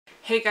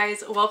Hey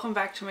guys, welcome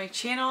back to my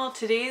channel.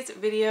 Today's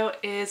video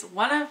is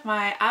one of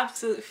my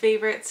absolute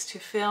favorites to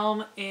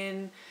film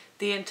in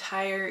the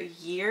entire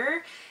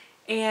year.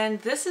 And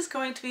this is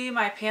going to be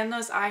my Pan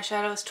Those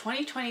Eyeshadows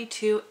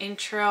 2022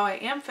 intro. I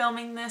am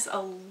filming this a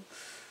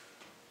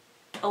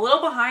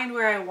little behind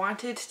where I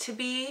wanted to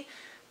be,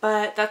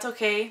 but that's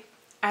okay.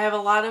 I have a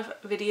lot of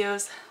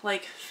videos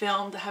like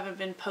filmed that haven't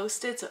been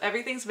posted, so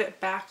everything's a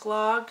bit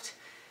backlogged.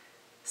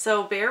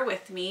 So bear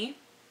with me.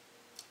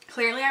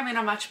 Clearly I'm in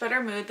a much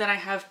better mood than I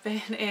have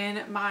been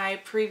in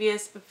my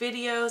previous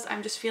videos.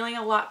 I'm just feeling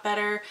a lot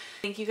better.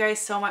 Thank you guys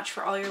so much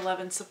for all your love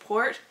and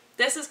support.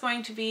 This is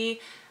going to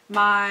be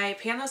my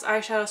Pan Those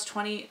Eyeshadows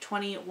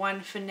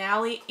 2021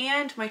 finale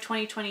and my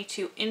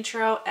 2022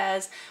 intro,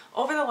 as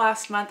over the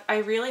last month I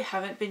really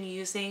haven't been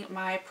using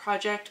my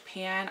Project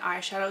Pan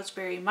eyeshadows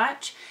very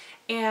much,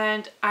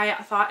 and I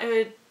thought it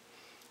would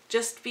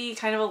just be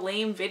kind of a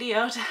lame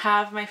video to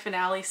have my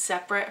finale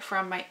separate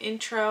from my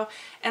intro,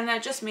 and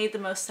that just made the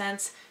most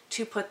sense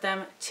to put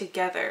them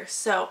together.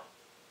 So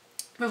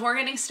before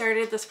getting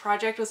started, this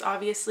project was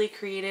obviously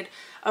created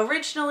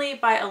originally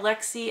by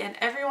Alexi, and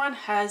everyone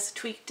has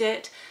tweaked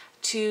it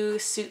to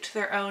suit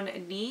their own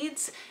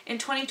needs. In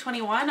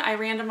 2021, I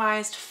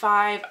randomized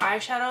 5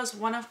 eyeshadows,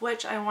 one of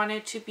which I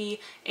wanted to be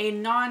a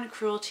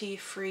non-cruelty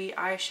free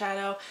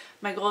eyeshadow.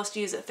 My goal is to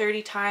use it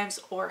 30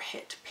 times or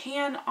hit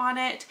pan on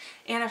it.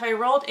 And if I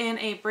rolled in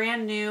a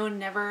brand new,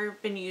 never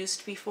been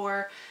used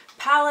before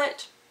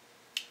palette,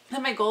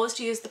 then my goal is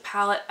to use the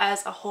palette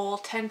as a whole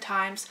 10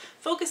 times,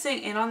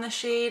 focusing in on the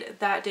shade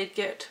that did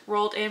get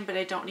rolled in, but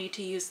I don't need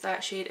to use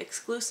that shade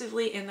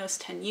exclusively in those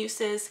 10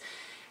 uses.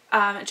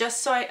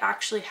 Just so I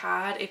actually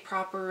had a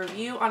proper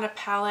review on a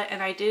palette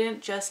and I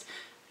didn't just,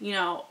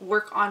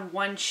 work on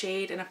one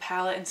shade in a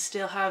palette and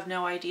still have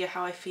no idea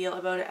how I feel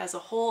about it as a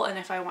whole and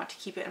if I want to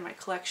keep it in my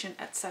collection,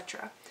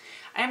 etc.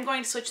 I am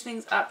going to switch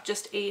things up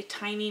just a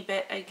tiny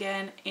bit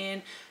again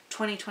in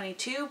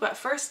 2022, but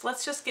first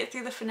let's just get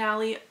through the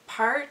finale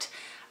part.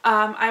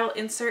 I will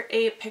insert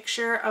a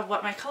picture of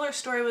what my color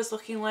story was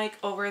looking like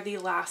over the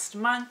last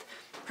month.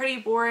 Pretty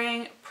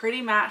boring,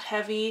 pretty matte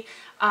heavy.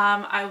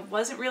 I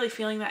wasn't really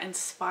feeling that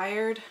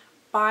inspired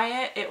by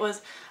it. It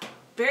was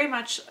very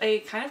much a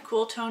kind of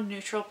cool tone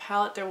neutral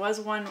palette. There was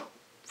one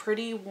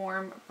pretty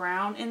warm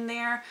brown in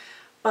there,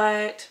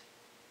 but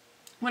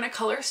when a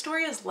color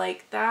story is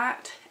like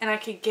that and I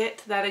could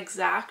get that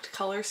exact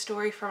color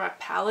story from a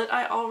palette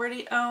I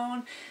already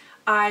own,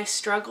 I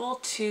struggle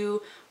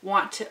to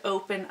want to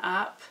open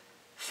up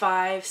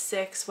 5,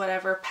 6,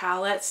 whatever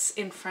palettes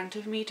in front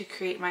of me to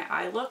create my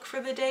eye look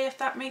for the day, if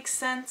that makes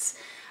sense.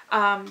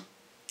 And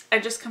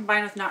just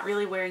combined with not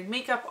really wearing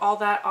makeup all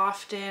that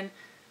often,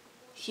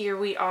 here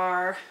we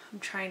are. I'm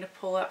trying to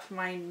pull up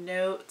my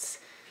notes.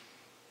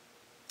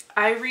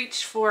 I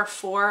reached for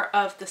 4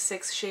 of the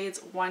 6 shades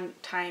one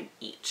time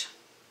each.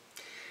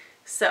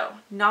 So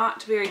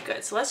not very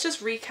good. So let's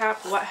just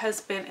recap what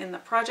has been in the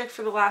project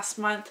for the last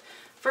month.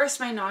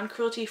 First, my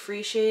non-cruelty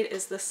free shade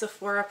is the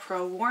Sephora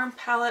Pro Warm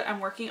palette. I'm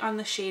working on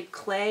the shade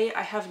Clay.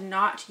 I have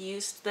not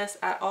used this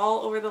at all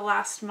over the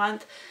last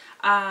month.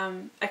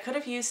 I could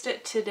have used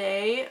it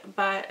today,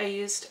 but I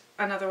used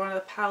another one of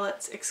the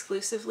palettes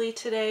exclusively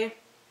today.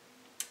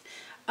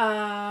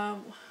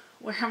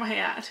 Where am I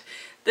at?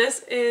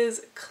 This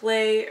is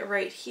Clay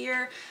right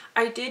here.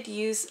 I did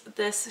use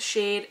this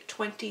shade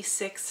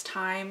 26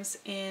 times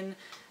in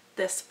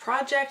this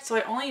project, so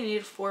I only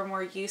needed 4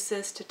 more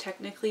uses to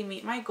technically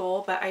meet my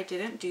goal, but I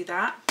didn't do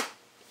that.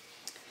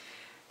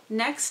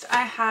 Next,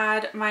 I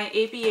had my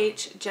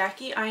ABH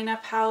Jackie Aina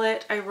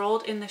palette. I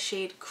rolled in the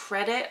shade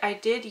Credit. I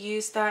did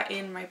use that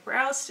in my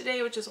brows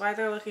today, which is why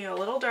they're looking a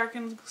little dark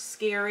and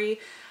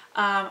scary.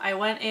 I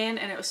went in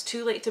and it was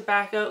too late to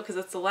back out because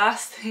it's the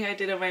last thing I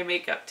did in my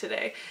makeup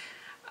today.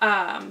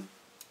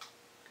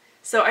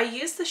 So I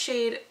used the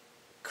shade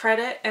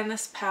Credit and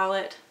this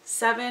palette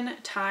 7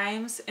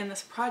 times in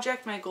this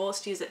project. My goal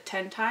is to use it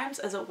 10 times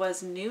as it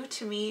was new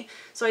to me.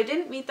 So I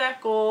didn't meet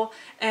that goal,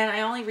 and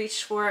I only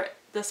reached for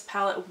this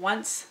palette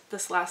once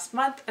this last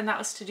month, and that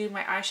was to do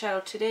my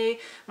eyeshadow today.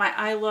 My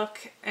eye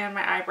look and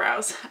my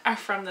eyebrows are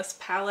from this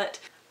palette.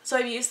 So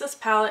I've used this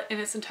palette in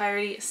its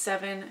entirety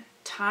 7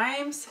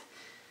 times.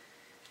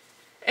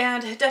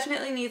 And it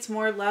definitely needs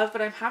more love,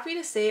 but I'm happy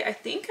to say I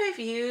think I've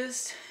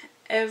used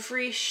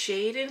every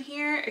shade in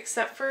here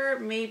except for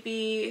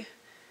maybe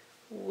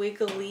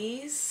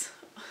Wiggly's,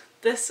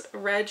 this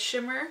red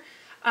shimmer.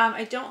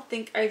 I don't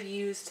think I've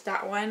used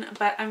that one,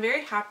 but I'm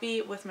very happy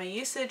with my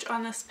usage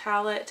on this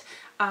palette,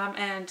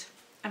 and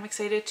I'm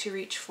excited to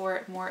reach for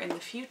it more in the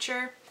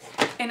future.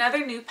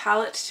 Another new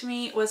palette to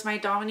me was my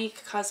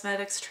Dominique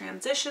Cosmetics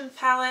Transition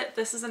palette.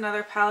 This is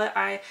another palette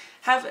I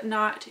have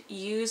not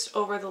used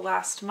over the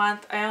last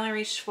month. I only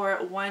reached for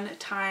it 1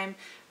 time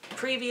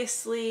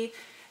previously,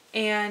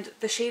 and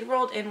the shade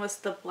rolled in was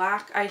the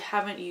black. I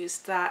haven't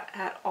used that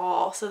at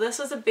all. So this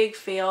was a big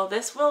fail.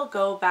 This will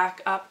go back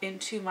up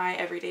into my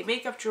everyday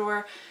makeup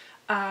drawer,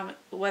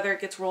 whether it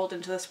gets rolled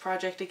into this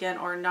project again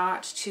or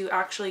not, to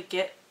actually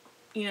get,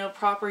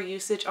 proper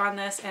usage on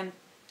this and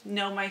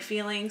know my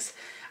feelings.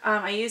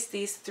 I used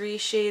these 3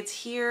 shades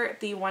here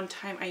the one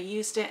time I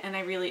used it, and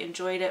I really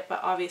enjoyed it,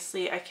 but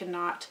obviously I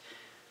cannot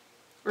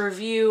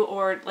review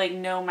or like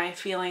know my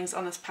feelings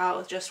on this palette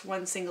with just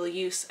one single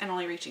use and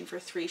only reaching for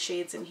 3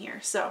 shades in here.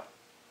 So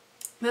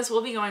this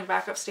will be going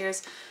back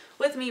upstairs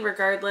with me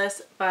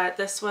regardless, but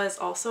this was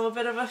also a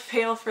bit of a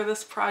fail for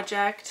this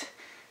project.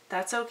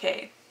 That's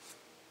okay.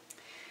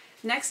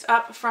 Next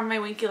up, from my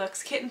Winky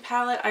Lux Kitten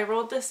palette, I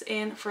rolled this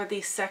in for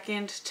the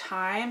second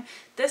time,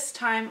 this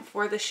time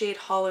for the shade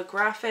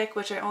Holographic,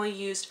 which I only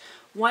used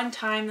one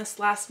time this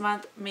last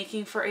month,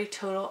 making for a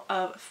total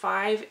of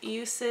 5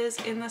 uses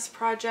in this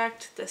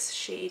project. This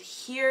shade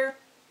here,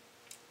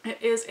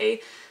 it is a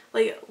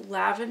like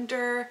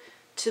lavender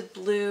to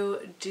blue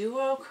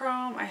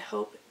duochrome. I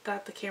hope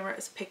that the camera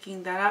is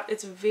picking that up.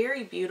 It's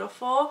very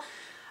beautiful.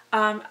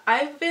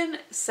 I've been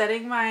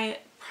setting my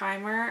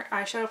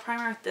eyeshadow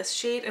primer with this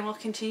shade, and will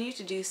continue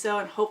to do so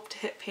and hope to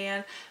hit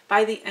pan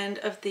by the end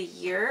of the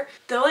year.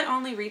 Though I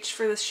only reached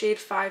for this shade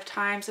 5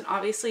 times and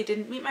obviously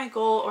didn't meet my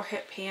goal or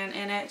hit pan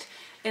in it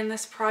in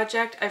this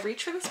project, I've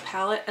reached for this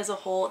palette as a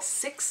whole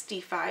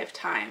 65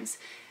 times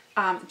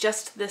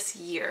just this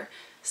year.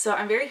 So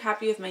I'm very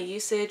happy with my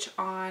usage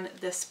on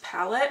this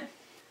palette.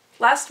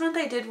 Last month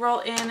I did roll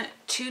in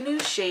 2 new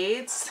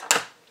shades.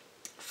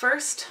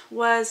 First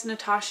was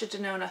Natasha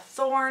Denona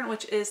Thorn,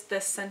 which is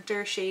this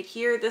center shade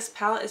here. This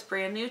palette is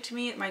brand new to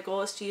me. My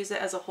goal is to use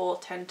it as a whole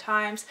 10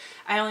 times.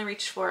 I only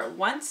reached for it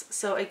once.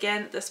 So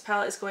again, this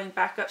palette is going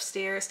back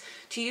upstairs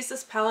to use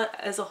this palette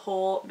as a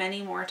whole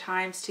many more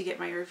times to get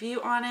my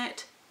review on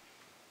it.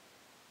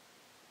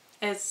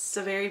 It's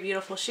a very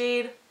beautiful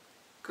shade.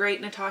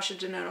 Great Natasha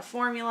Denona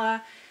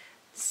formula.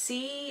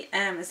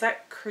 CM, is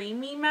that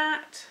Creamy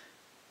Matte?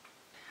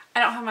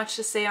 I don't have much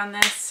to say on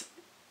this.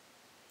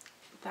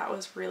 That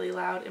was really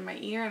loud in my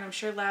ear, and I'm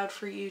sure loud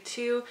for you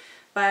too.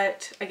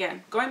 But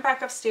again, going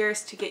back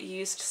upstairs to get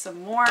used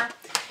some more.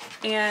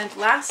 And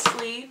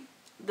lastly,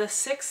 the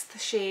 6th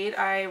shade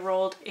I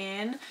rolled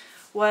in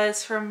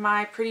was from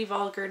my Pretty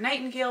Vulgar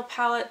Nightingale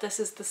palette. This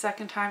is the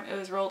second time it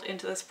was rolled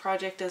into this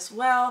project as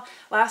well.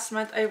 Last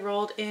month I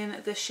rolled in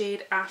the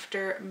shade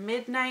After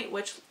Midnight,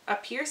 which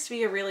appears to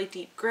be a really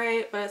deep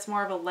gray, but it's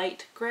more of a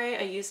light gray.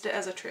 I used it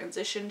as a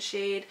transition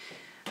shade,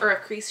 or a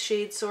crease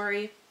shade,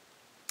 sorry,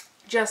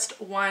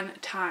 just one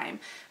time.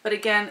 But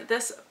again,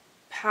 this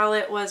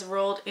palette was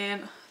rolled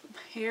in, my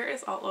hair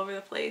is all over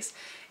the place,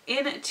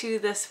 into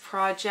this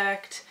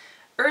project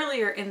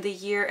earlier in the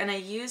year, and I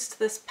used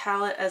this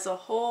palette as a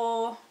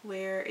whole,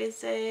 where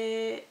is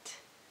it?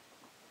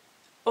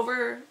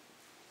 Over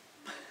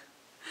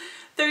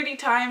 30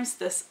 times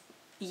this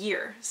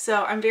year.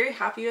 So I'm very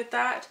happy with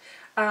that.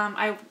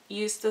 I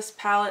used this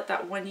palette,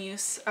 that one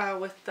use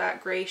with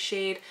that gray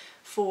shade,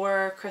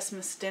 for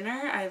Christmas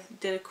dinner. I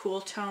did a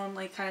cool tone,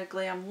 like kind of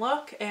glam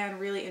look, and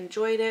really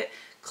enjoyed it.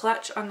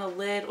 Clutch on the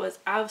lid was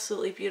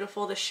absolutely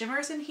beautiful. The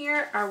shimmers in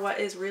here are what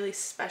is really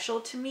special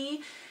to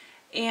me,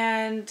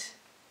 and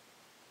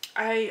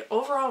I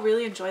overall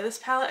really enjoy this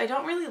palette. I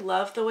don't really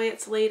love the way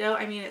it's laid out.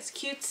 I mean, it's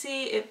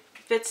cutesy, it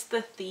fits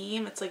the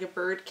theme, it's like a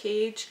bird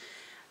cage,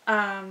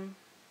 and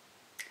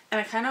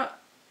I kind of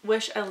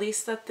wish at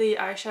least that the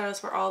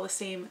eyeshadows were all the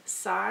same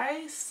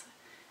size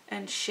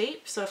and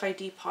shape, so if I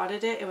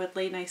depotted it, it would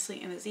lay nicely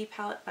in a Z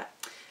palette, but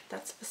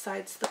that's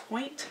besides the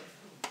point.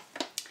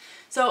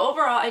 So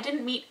overall, I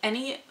didn't meet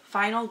any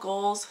final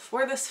goals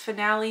for this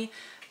finale,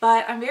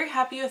 but I'm very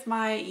happy with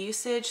my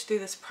usage through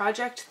this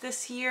project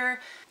this year.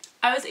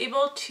 I was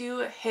able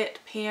to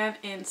hit pan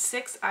in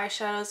 6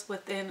 eyeshadows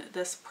within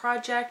this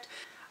project.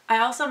 I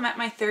also met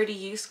my 30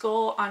 use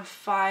goal on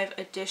 5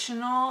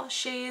 additional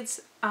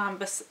shades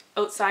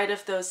outside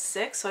of those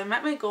 6. So I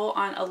met my goal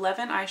on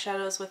 11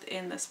 eyeshadows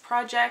within this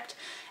project,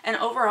 and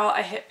overall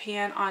I hit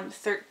pan on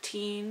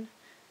 12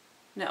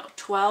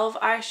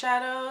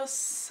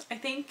 eyeshadows, I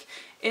think,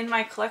 in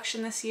my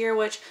collection this year,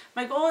 which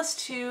my goal is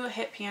to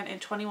hit pan in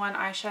 21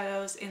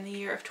 eyeshadows in the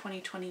year of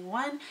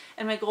 2021,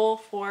 and my goal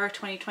for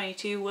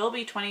 2022 will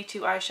be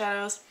 22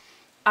 eyeshadows.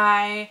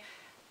 I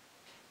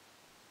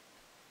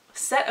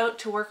set out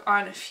to work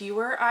on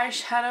fewer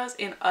eyeshadows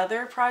in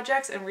other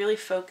projects and really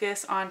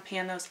focus on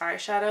pan those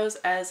eyeshadows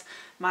as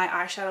my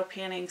eyeshadow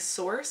panning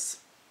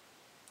source.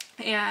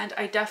 And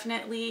I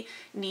definitely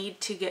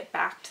need to get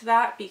back to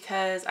that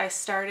because I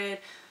started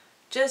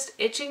just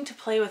itching to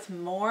play with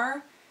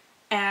more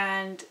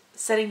and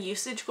setting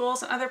usage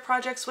goals in other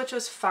projects, which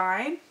was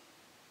fine,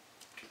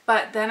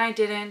 but then I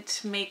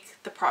didn't make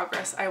the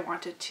progress I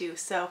wanted to.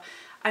 So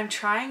I'm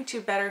trying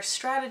to better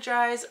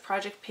strategize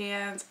project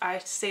pans. I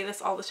say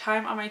this all the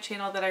time on my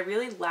channel that I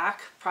really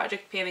lack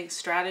project panning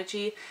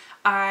strategy.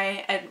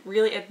 I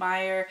really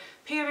admire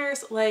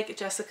panners like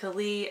Jessica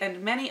Lee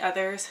and many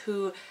others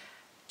who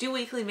do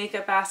weekly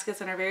makeup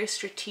baskets and are very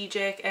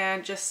strategic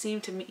and just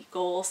seem to meet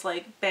goals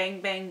like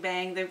bang, bang,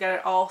 bang. They've got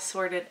it all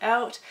sorted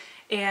out,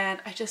 and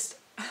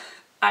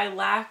I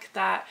lack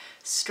that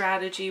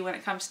strategy when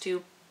it comes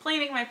to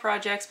planning my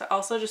projects, but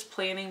also just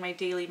planning my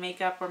daily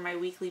makeup or my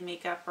weekly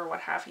makeup or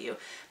what have you.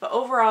 But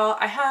overall,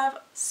 I have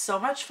so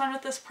much fun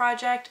with this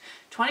project.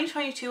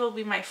 2022 will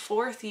be my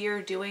 4th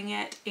year doing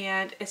it,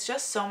 and it's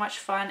just so much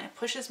fun. It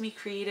pushes me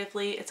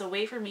creatively. It's a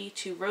way for me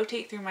to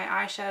rotate through my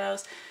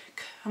eyeshadows,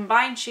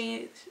 combine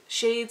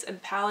shades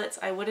and palettes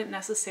I wouldn't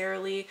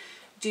necessarily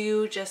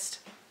do just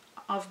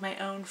of my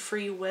own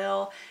free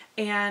will,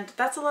 and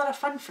that's a lot of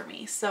fun for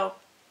me. So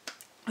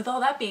with all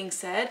that being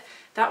said,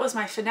 that was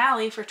my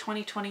finale for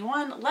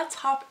 2021. Let's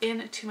hop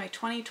into my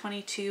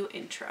 2022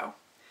 intro.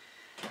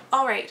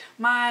 All right,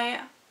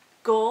 my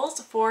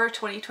goals for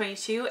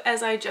 2022,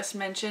 as I just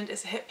mentioned,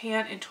 is to hit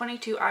pan in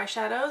 22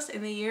 eyeshadows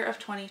in the year of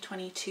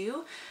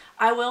 2022.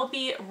 I will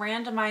be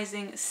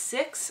randomizing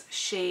 6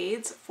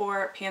 shades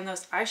for pan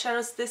those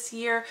eyeshadows this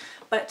year,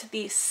 but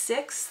the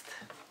sixth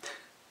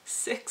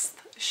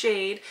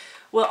shade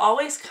will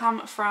always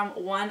come from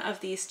one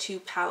of these 2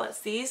 palettes.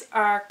 These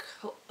are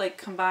like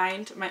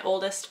combined, my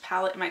oldest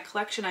palette in my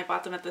collection. I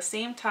bought them at the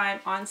same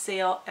time on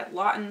sale at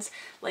Lawton's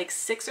like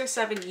 6 or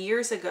 7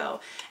 years ago,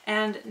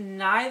 and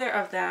neither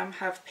of them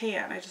have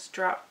pan. I just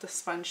dropped the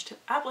sponge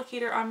tip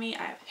applicator on me.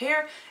 I have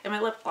hair and my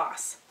lip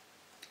gloss.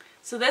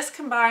 So this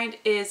combined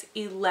is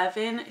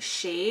 11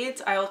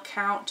 shades. I'll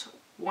count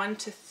 1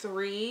 to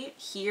 3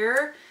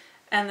 here,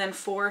 and then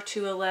 4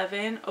 to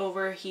 11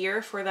 over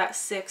here for that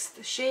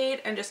 6th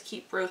shade, and just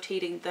keep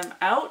rotating them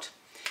out.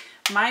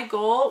 My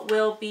goal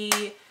will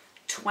be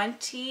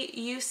 20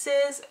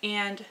 uses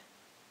and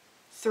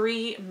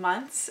 3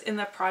 months in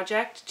the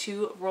project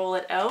to roll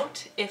it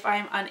out if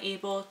I'm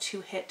unable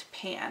to hit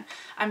pan.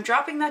 I'm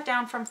dropping that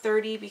down from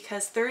 30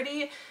 because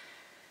 30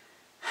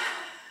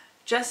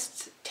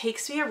 just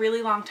takes me a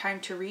really long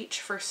time to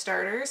reach for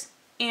starters.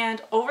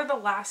 And over the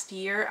last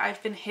year,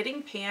 I've been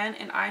hitting pan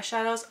in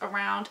eyeshadows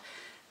around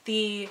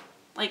the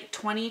like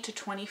 20 to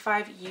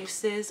 25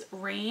 uses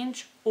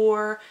range,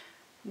 or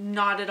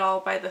not at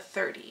all by the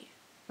 30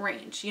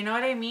 range. You know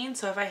what I mean?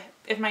 So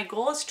if my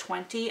goal is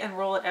 20 and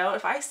roll it out,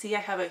 if I see I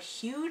have a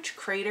huge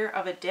crater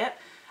of a dip,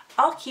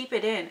 I'll keep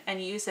it in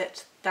and use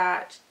it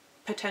that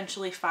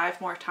potentially 5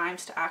 more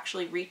times to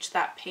actually reach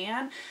that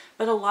pan.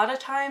 But a lot of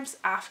times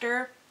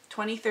after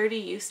 20, 30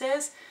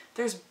 uses,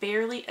 there's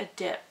barely a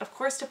dip. Of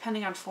course,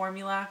 depending on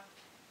formula.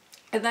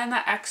 And then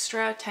that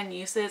extra 10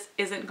 uses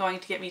isn't going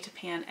to get me to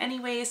pan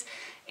anyways.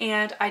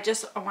 And I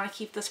want to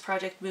keep this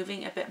project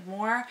moving a bit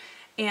more.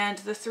 And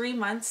the 3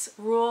 months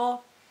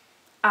rule,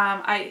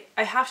 I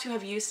have to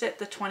have used it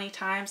the 20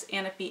 times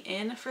and it be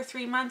in for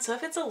 3 months. So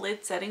if it's a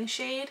lid setting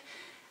shade,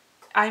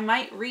 I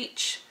might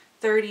reach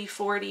 30,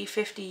 40,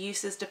 50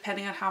 uses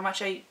depending on how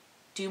much I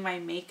do my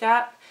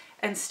makeup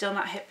and still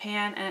not hit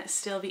pan, and it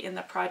still be in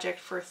the project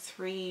for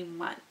 3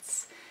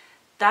 months.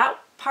 That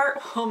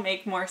part will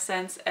make more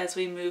sense as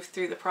we move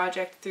through the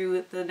project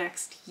through the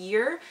next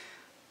year.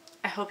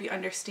 I hope you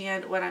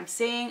understand what I'm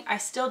saying. I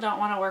still don't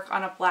want to work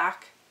on a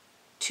black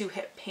to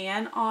hit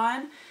pan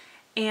on,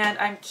 and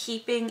I'm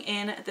keeping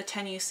in the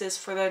 10 uses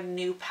for the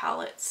new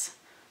palettes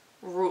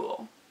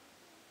rule.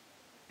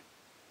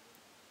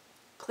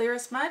 Clear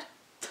as mud?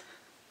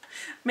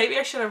 Maybe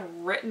I should have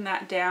written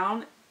that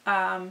down,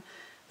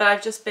 but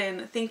I've just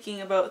been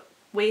thinking about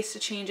ways to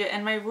change it,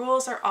 and my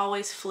rules are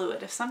always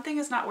fluid. If something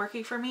is not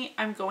working for me,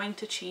 I'm going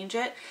to change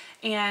it.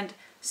 And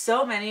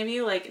so many of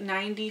you, like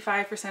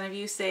 95% of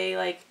you, say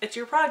like, it's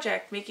your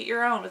project, make it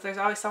your own, but there's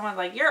always someone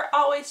like, you're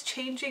always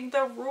changing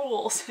the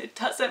rules. It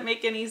doesn't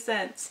make any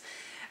sense.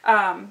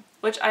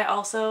 Which I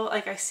also,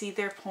 like, I see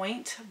their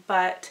point,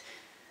 but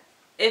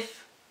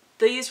if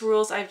these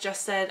rules I've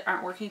just said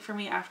aren't working for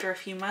me after a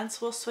few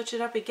months, we'll switch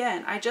it up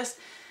again.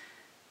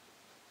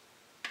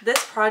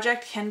 This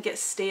project can get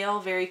stale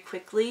very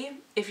quickly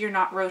if you're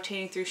not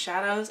rotating through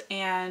shadows,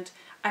 and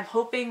I'm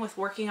hoping with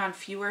working on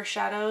fewer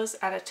shadows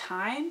at a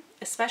time,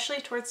 especially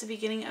towards the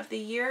beginning of the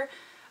year,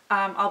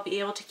 I'll be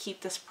able to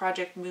keep this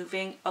project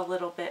moving a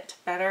little bit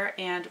better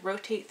and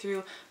rotate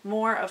through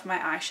more of my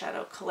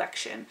eyeshadow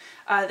collection.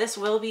 This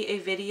will be a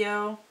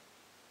video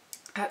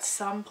at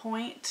some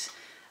point.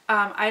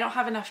 I don't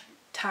have enough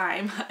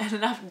time and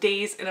enough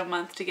days in a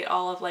month to get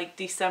all of like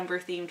December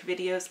themed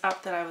videos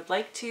up that I would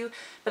like to,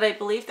 but I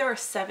believe there were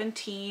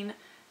 17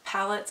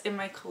 palettes in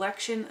my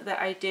collection that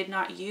I did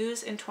not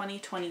use in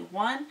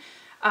 2021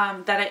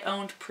 that I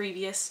owned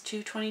previous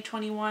to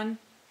 2021,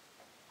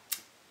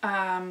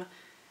 and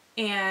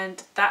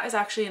that is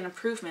actually an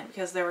improvement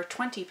because there were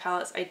 20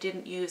 palettes I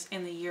didn't use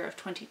in the year of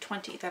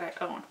 2020 that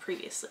I owned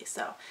previously.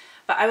 So,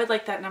 but I would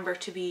like that number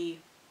to be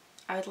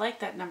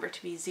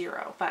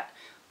 0, but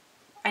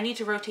I need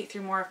to rotate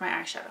through more of my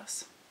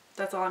eyeshadows.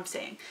 That's all I'm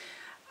saying.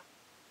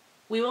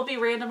 We will be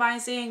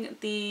randomizing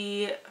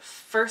the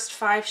first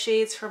 5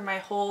 shades from my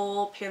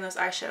whole Pan Those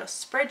Eyeshadows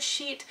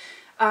spreadsheet.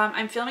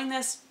 I'm filming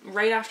this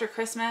right after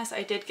Christmas.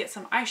 I did get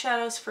some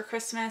eyeshadows for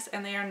Christmas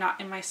and they are not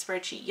in my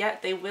spreadsheet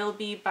yet. They will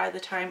be by the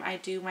time I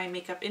do my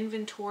makeup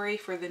inventory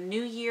for the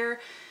new year.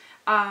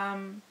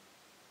 But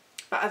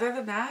other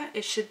than that,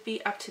 it should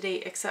be up to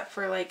date except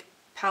for like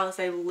palettes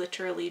I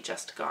literally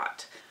just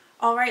got.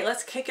 All right,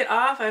 let's kick it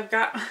off. I've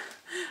got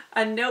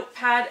a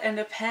notepad and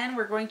a pen.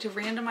 We're going to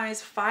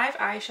randomize 5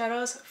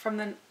 eyeshadows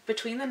from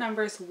between the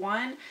numbers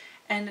 1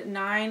 and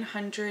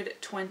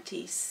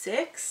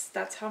 926.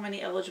 That's how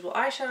many eligible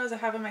eyeshadows I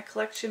have in my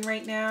collection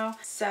right now.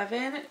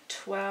 7,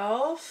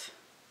 12,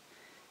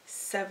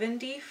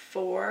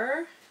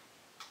 74,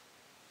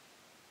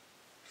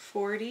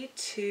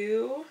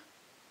 42.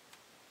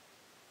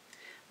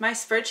 My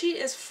spreadsheet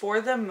is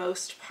for the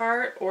most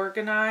part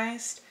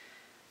organized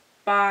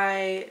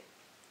by,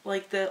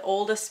 like, the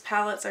oldest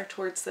palettes are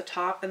towards the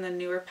top and the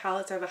newer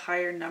palettes are the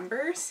higher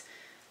numbers.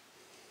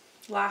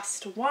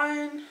 Last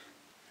one.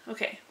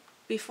 Okay,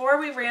 before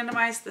we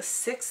randomize the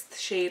 6th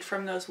shade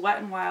from those Wet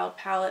n Wild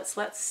palettes,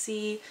 let's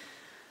see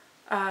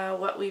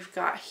what we've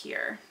got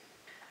here.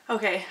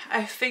 Okay,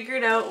 I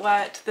figured out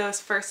what those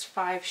first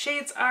 5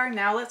 shades are.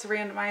 Now let's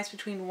randomize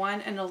between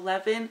 1 and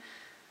 11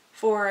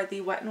 for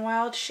the Wet n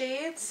Wild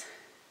shades.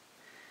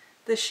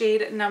 The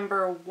shade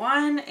number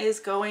 1 is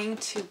going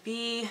to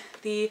be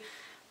the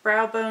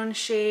Brow Bone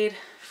shade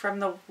from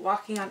the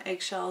Walking on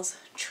Eggshells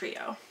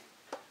trio.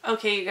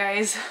 Okay, you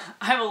guys,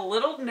 I'm a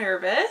little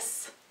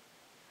nervous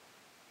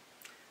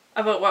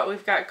about what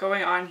we've got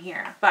going on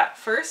here. But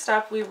first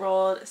up, we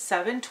rolled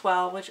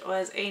 712, which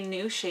was a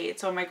new shade.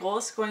 So my goal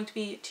is going to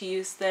be to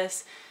use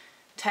this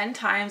 10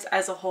 times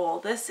as a whole.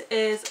 This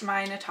is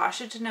my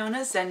Natasha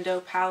Denona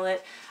Zendo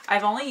palette.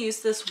 I've only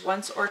used this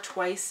once or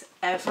twice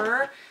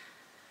ever,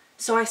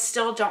 so I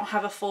still don't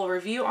have a full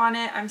review on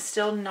it. I'm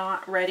still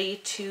not ready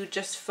to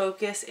just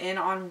focus in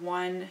on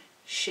one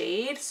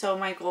shade, so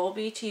my goal will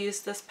be to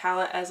use this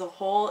palette as a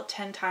whole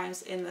 10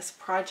 times in this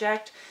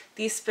project.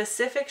 The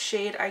specific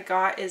shade I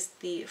got is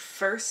the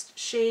first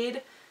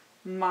shade,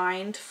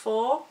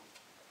 Mindful.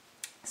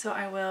 So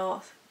I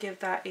will give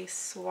that a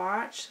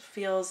swatch.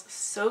 Feels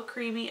so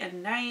creamy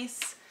and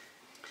nice.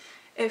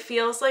 It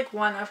feels like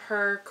one of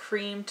her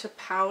cream to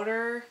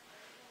powder.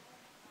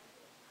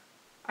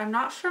 I'm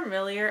not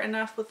familiar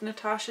enough with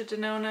Natasha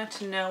Denona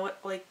to know what,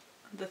 like,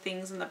 the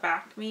things in the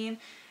back mean.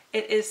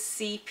 It is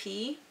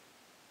CP.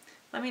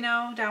 Let me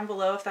know down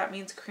below if that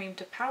means cream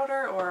to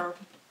powder or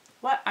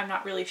what. I'm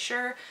not really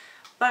sure,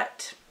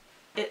 but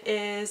it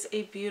is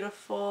a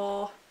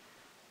beautiful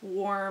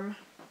warm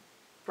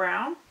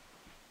brown,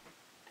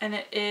 and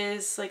it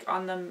is like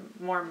on the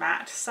more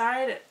matte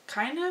side. It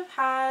kind of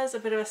has a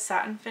bit of a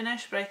satin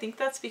finish, but I think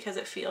that's because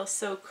it feels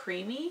so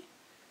creamy.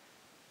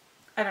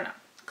 I don't know.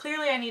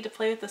 Clearly I need to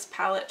play with this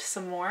palette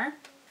some more.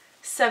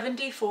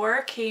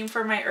 74 came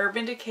from my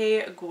Urban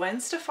Decay Gwen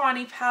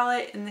Stefani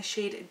palette in the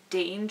shade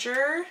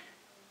Danger.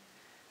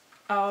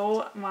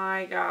 Oh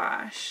my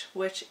gosh,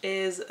 which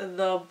is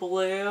the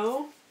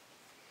blue.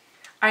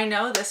 I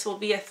know this will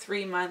be a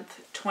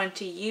 3-month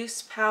 20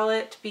 use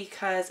palette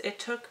because it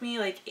took me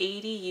like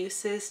 80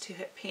 uses to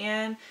hit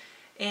pan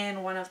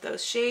in one of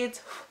those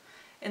shades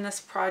in this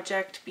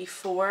project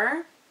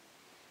before.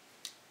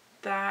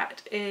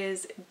 That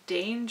is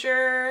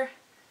Danger.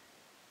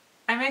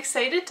 I'm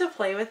excited to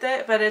play with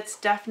it, but it's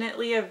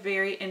definitely a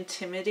very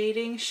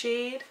intimidating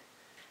shade.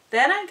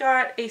 Then I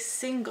got a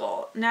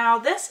single. Now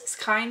this is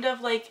kind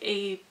of like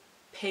a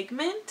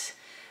pigment.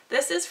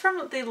 This is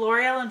from the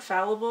L'Oreal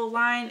Infallible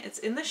line. It's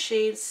in the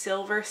shade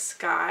Silver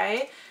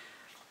Sky.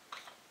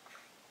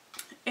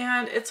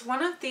 And it's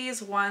one of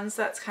these ones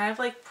that's kind of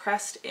like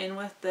pressed in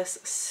with this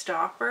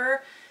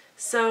stopper.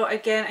 So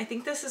again, I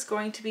think this is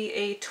going to be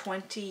a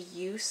 20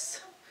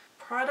 use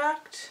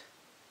product.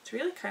 It's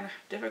really kind of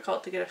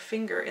difficult to get a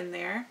finger in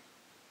there.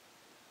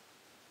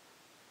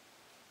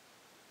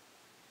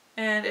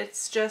 And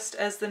it's just,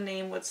 as the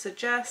name would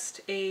suggest,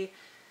 a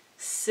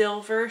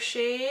silver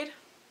shade.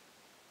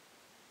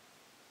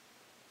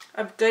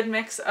 A good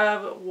mix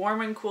of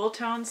warm and cool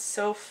tones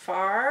so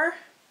far.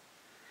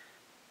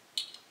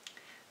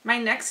 My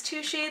next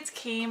 2 shades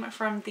came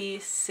from the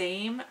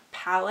same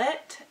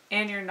palette,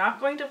 and you're not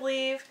going to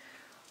believe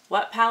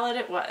what palette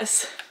it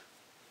was.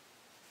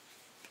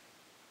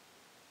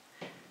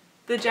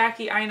 The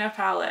Jackie Aina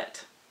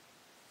palette.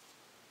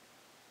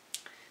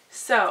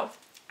 So,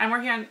 I'm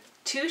working on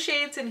 2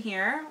 shades in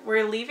here.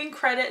 We're leaving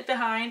Credit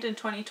behind in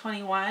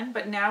 2021,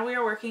 but now we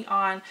are working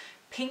on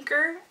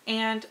Pinker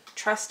and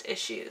Trust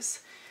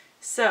Issues.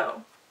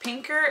 So,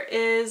 Pinker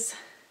is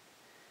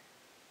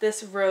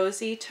this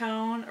rosy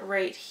tone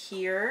right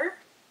here.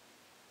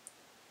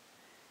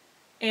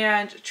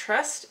 And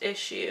Trust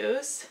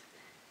Issues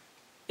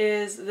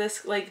is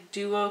this like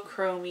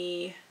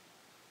duochrome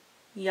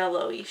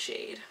yellowy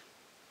shade.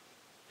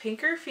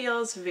 Pinker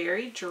feels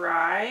very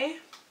dry,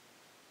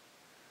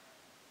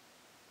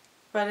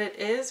 but it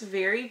is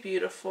very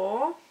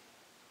beautiful.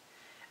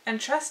 And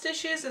Trust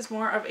Issues is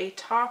more of a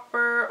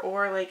topper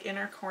or like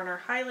inner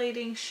corner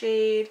highlighting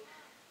shade.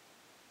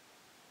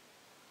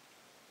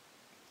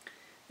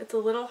 It's a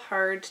little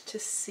hard to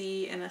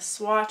see in a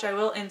swatch. I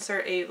will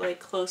insert a like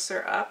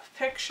closer up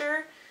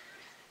picture.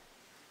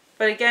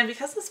 But again,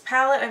 because this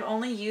palette, I've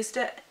only used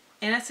it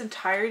in its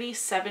entirety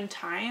 7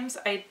 times.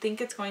 I think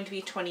it's going to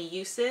be 20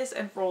 uses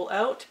and roll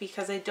out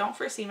because I don't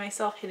foresee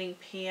myself hitting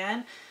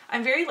pan.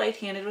 I'm very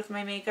light-handed with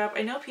my makeup.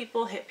 I know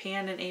people hit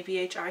pan and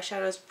ABH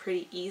eyeshadows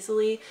pretty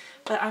easily,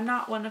 but I'm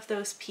not one of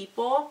those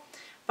people.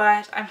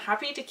 But I'm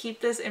happy to keep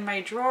this in my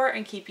drawer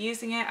and keep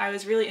using it. I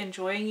was really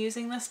enjoying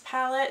using this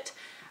palette,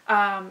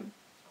 but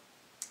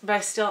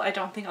I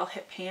don't think I'll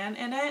hit pan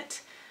in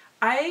it.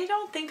 I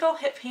don't think I'll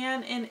hit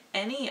pan in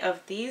any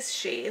of these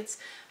shades,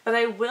 but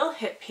I will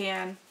hit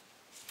pan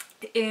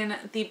in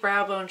the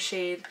brow bone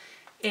shade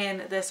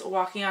in this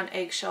Walking on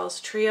Eggshells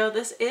trio.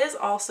 This is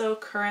also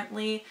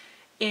currently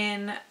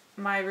in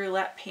my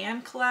Roulette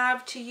Pan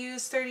collab to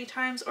use 30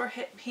 times or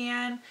hit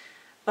pan,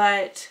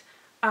 but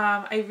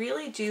I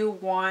really do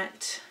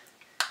want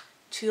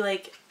to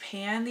like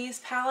pan these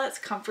palettes,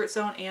 Comfort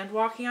Zone and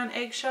Walking on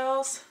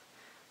Eggshells.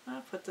 I'm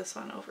gonna put this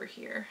one over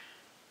here.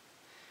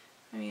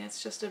 I mean,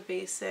 it's just a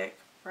basic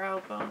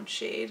brow bone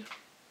shade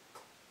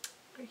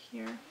right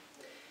here.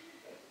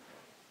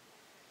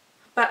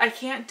 But I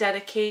can't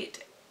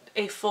dedicate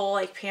a full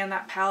like pan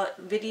that palette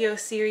video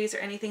series or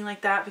anything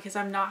like that because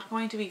I'm not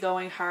going to be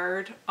going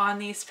hard on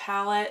these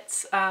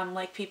palettes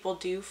like people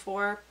do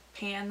for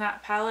pan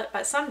that palette,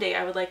 but someday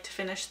I would like to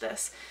finish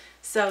this.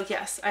 So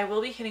yes, I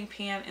will be hitting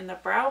pan in the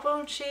brow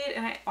bone shade,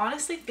 and I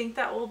honestly think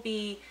that will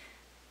be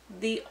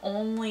the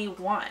only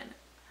one.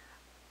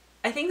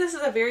 I think this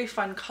is a very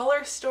fun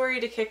color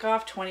story to kick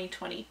off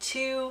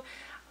 2022.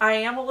 I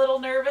am a little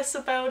nervous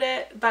about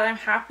it, but I'm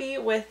happy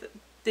with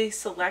the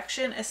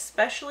selection,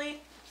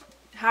 especially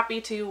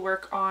happy to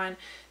work on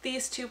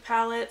these 2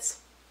 palettes.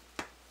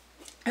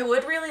 I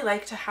would really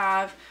like to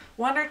have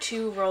 1 or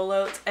 2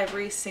 rollouts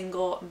every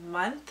single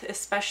month,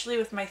 especially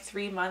with my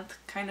 3-month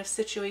kind of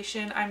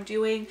situation I'm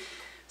doing.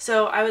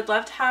 So I would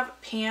love to have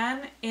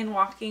pan in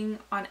Walking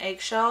on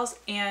Eggshells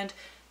and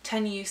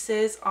 10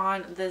 uses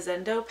on the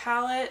Zendo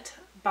palette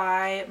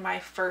by my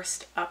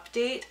first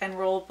update and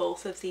roll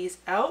both of these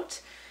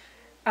out.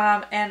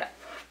 And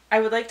I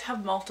would like to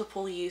have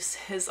multiple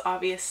uses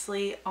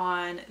obviously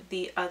on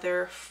the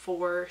other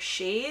 4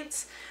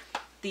 shades.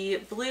 The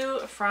blue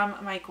from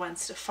my Gwen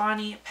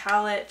Stefani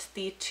palette,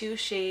 the 2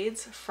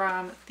 shades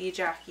from the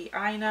Jackie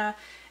Aina,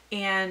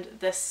 and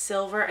the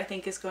silver I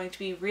think is going to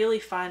be really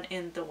fun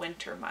in the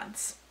winter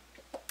months.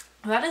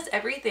 That is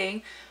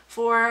everything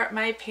for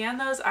my Pan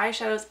Those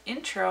Eyeshadows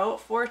intro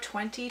for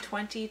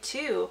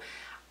 2022.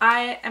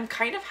 I am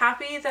kind of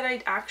happy that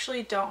I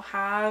actually don't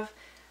have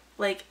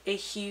like a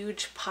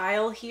huge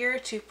pile here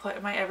to put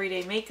in my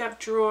everyday makeup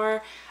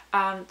drawer.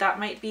 That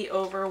might be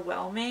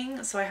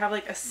overwhelming. So I have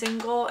like a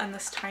single and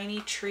this tiny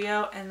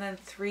trio and then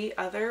 3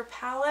 other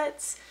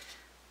palettes.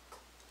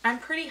 I'm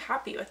pretty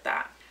happy with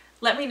that.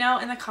 Let me know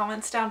in the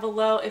comments down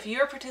below if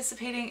you're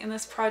participating in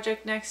this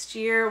project next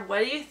year. What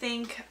do you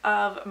think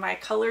of my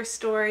color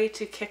story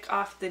to kick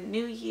off the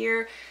new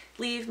year?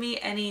 Leave me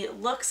any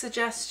look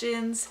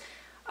suggestions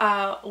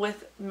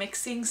with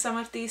mixing some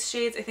of these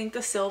shades. I think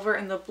the silver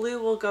and the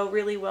blue will go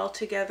really well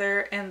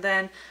together, and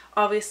then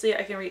obviously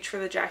I can reach for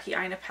the Jackie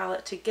Aina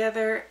palette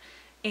together,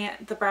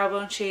 and the brow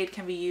bone shade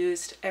can be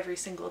used every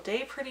single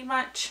day pretty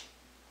much.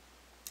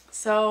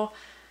 So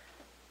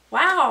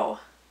wow,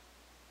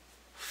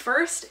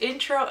 first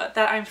intro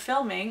that I'm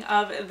filming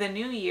of the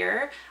new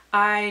year.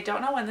 I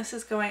don't know when this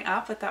is going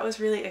up, but that was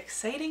really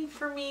exciting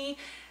for me.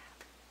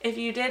 If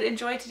you did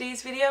enjoy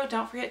today's video,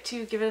 don't forget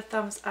to give it a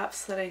thumbs up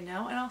so that I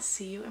know, and I'll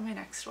see you in my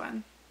next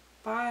one.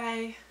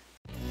 Bye!